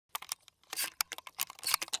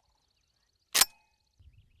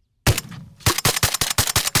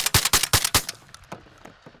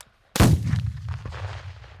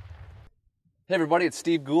Hey everybody, it's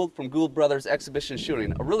Steve Gould from Gould Brothers Exhibition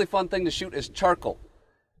Shooting. A really fun thing to shoot is charcoal.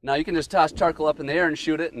 Now you can just toss charcoal up in the air and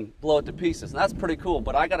shoot it and blow it to pieces, and that's pretty cool.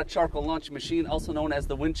 But I got a charcoal launching machine, also known as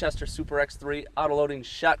the Winchester Super X3 autoloading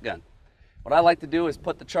shotgun. What I like to do is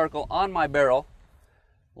put the charcoal on my barrel,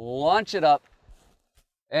 launch it up,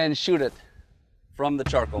 and shoot it from the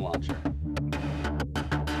charcoal launcher.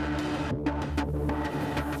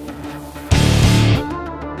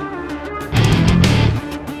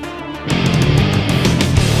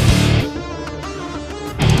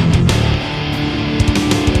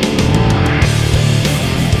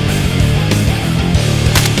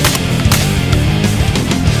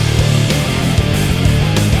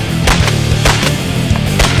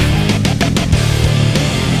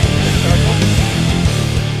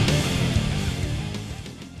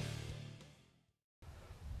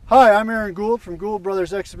 Hi, I'm Aaron Gould from Gould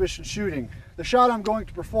Brothers Exhibition Shooting. The shot I'm going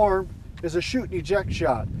to perform is a shoot and eject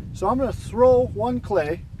shot. So I'm going to throw one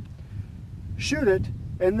clay, shoot it,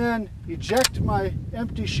 and then eject my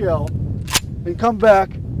empty shell and come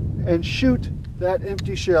back and shoot that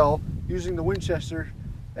empty shell using the Winchester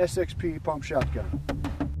SXP pump shotgun.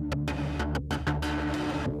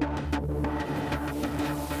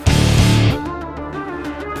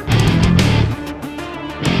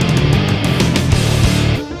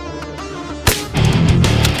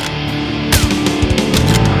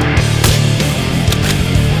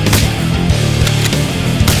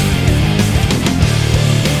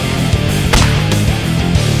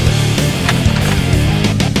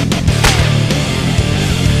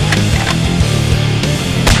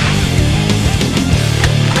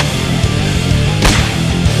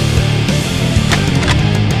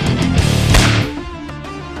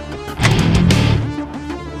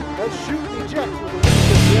 Let's shoot and eject with the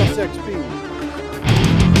Winchester SXP.